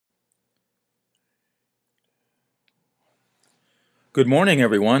Good morning,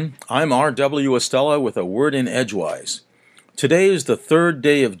 everyone. I'm R.W. Estella with a word in Edgewise. Today is the 3rd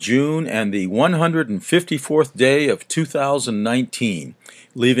day of June and the 154th day of 2019,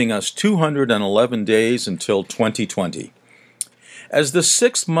 leaving us 211 days until 2020. As the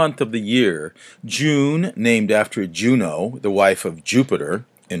 6th month of the year, June, named after Juno, the wife of Jupiter,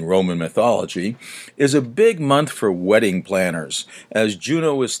 in Roman mythology, is a big month for wedding planners, as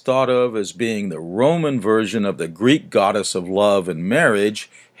Juno is thought of as being the Roman version of the Greek goddess of love and marriage,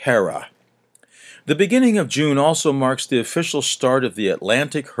 Hera. The beginning of June also marks the official start of the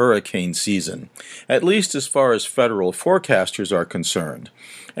Atlantic hurricane season, at least as far as federal forecasters are concerned.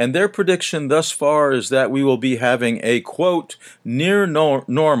 And their prediction thus far is that we will be having a, quote, near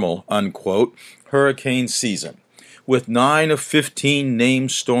normal, unquote, hurricane season, with 9 of 15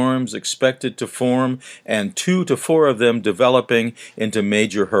 named storms expected to form and 2 to 4 of them developing into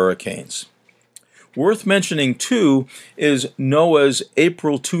major hurricanes. Worth mentioning, too, is NOAA's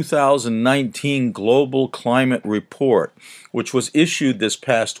April 2019 Global Climate Report, which was issued this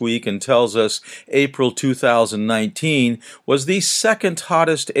past week and tells us April 2019 was the second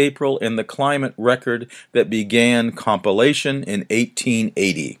hottest April in the climate record that began compilation in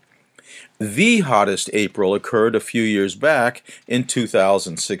 1880. The hottest April occurred a few years back in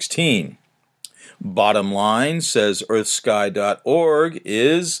 2016. Bottom line, says earthsky.org,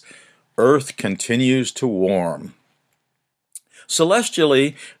 is Earth continues to warm.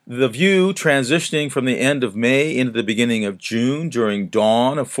 Celestially, the view transitioning from the end of May into the beginning of June during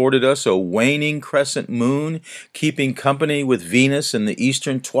dawn afforded us a waning crescent moon keeping company with Venus in the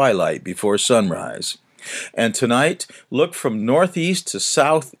eastern twilight before sunrise. And tonight, look from northeast to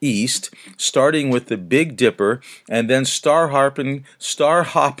southeast, starting with the Big Dipper, and then star hopping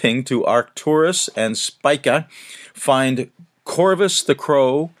to Arcturus and Spica. Find Corvus the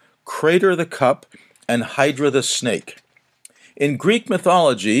Crow, Crater the Cup, and Hydra the Snake. In Greek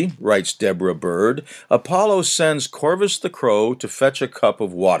mythology, writes Deborah Bird, Apollo sends Corvus the Crow to fetch a cup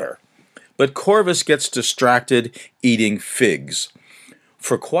of water. But Corvus gets distracted eating figs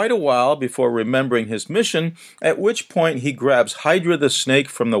for quite a while before remembering his mission, at which point he grabs Hydra the Snake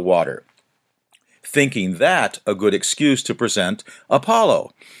from the water, thinking that a good excuse to present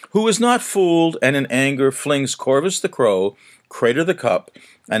Apollo, who is not fooled and in anger flings Corvus the Crow, Crater the Cup,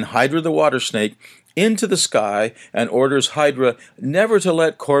 and Hydra the Water Snake into the sky and orders Hydra never to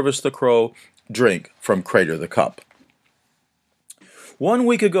let Corvus the Crow drink from Crater the Cup. 1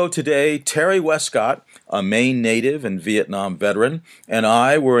 week ago today, Terry Westcott, a Maine native and Vietnam veteran, and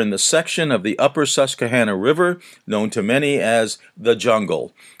I were in the section of the upper Susquehanna River known to many as the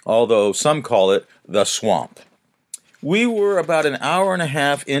jungle, although some call it the swamp. We were about an hour and a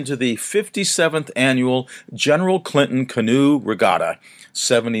half into the 57th annual General Clinton Canoe Regatta,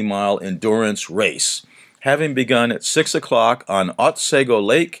 70-mile endurance race, having begun at 6 o'clock on Otsego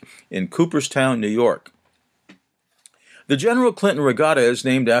Lake in Cooperstown, New York. The General Clinton Regatta is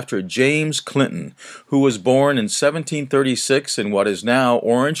named after James Clinton, who was born in 1736 in what is now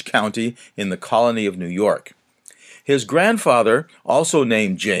Orange County in the colony of New York. His grandfather, also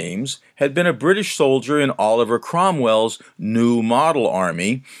named James, had been a British soldier in Oliver Cromwell's New Model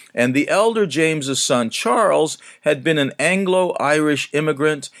Army, and the elder James's son Charles had been an Anglo-Irish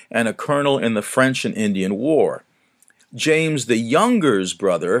immigrant and a colonel in the French and Indian War. James the Younger's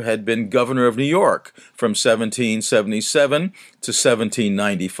brother had been governor of New York from 1777 to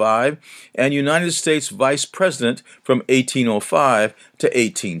 1795 and United States vice president from 1805 to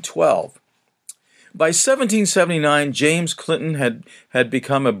 1812. By 1779, James Clinton had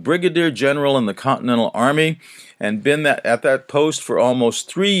become a brigadier general in the Continental Army and been at that post for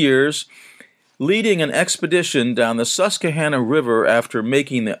almost 3 years, leading an expedition down the Susquehanna River after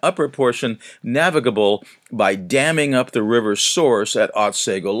making the upper portion navigable by damming up the river's source at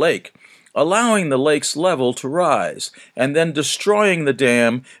Otsego Lake, allowing the lake's level to rise, and then destroying the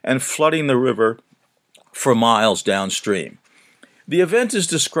dam and flooding the river for miles downstream. The event is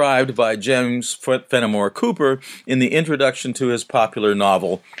described by James Fenimore Cooper in the introduction to his popular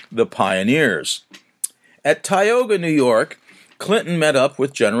novel, The Pioneers. At Tioga, New York, Clinton met up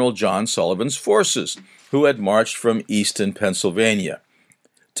with General John Sullivan's forces, who had marched from Easton, Pennsylvania.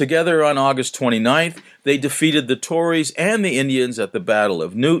 Together on August 29th, they defeated the Tories and the Indians at the Battle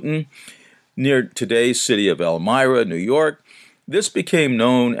of Newton, near today's city of Elmira, New York. This became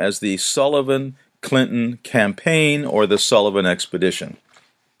known as the Sullivan-Clinton Campaign or the Sullivan Expedition.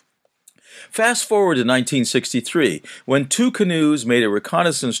 Fast forward to 1963, when 2 canoes made a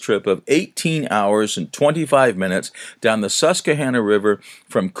reconnaissance trip of 18 hours and 25 minutes down the Susquehanna River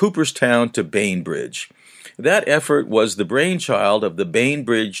from Cooperstown to Bainbridge. That effort was the brainchild of the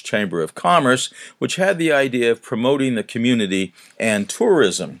Bainbridge Chamber of Commerce, which had the idea of promoting the community and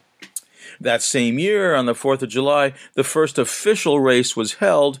tourism. That same year, on the 4th of July, the first official race was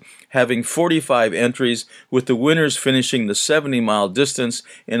held, having 45 entries, with the winners finishing the 70-mile distance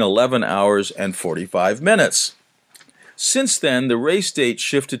in 11 hours and 45 minutes. Since then, the race date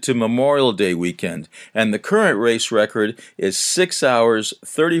shifted to Memorial Day weekend, and the current race record is 6 hours,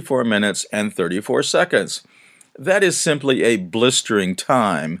 34 minutes, and 34 seconds. That is simply a blistering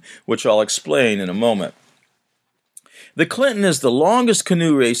time, which I'll explain in a moment. The Clinton is the longest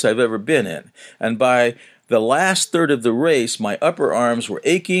canoe race I've ever been in, and by the last third of the race, my upper arms were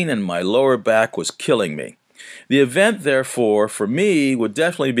aching and my lower back was killing me. The event, therefore, for me, would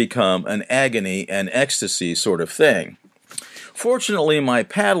definitely become an agony and ecstasy sort of thing. Fortunately, my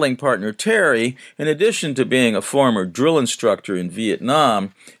paddling partner Terry, in addition to being a former drill instructor in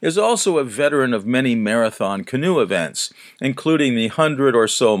Vietnam, is also a veteran of many marathon canoe events, including the 100 or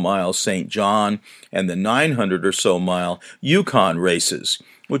so mile St. John and the 900 or so mile Yukon races,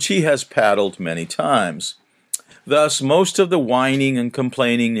 which he has paddled many times. Thus, most of the whining and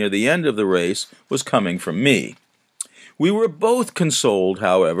complaining near the end of the race was coming from me. We were both consoled,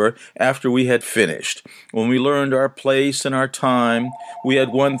 however, after we had finished. When we learned our place and our time, we had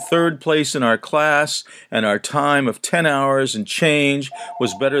won third place in our class, and our time of 10 hours and change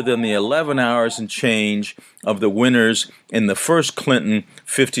was better than the 11 hours and change of the winners in the first Clinton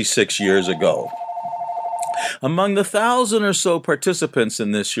 56 years ago. Among the 1,000 or so participants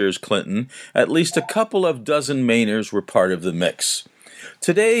in this year's Clinton, at least a couple of dozen Mainers were part of the mix.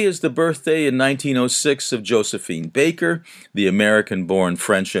 Today is the birthday in 1906 of Josephine Baker, the American-born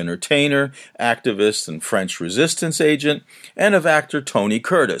French entertainer, activist, and French resistance agent, and of actor Tony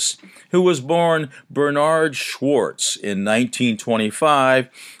Curtis, who was born Bernard Schwartz in 1925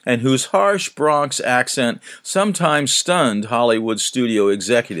 and whose harsh Bronx accent sometimes stunned Hollywood studio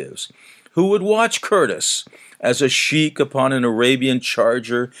executives, who would watch Curtis as a sheik upon an Arabian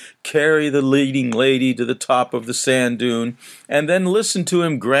charger carry the leading lady to the top of the sand dune, and then listen to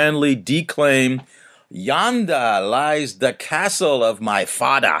him grandly declaim, "Yonder lies the castle of my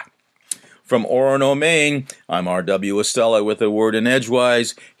father." From Orono, Maine, I'm R.W. Estella with a word in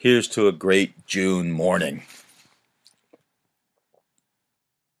Edgewise. Here's to a great June morning.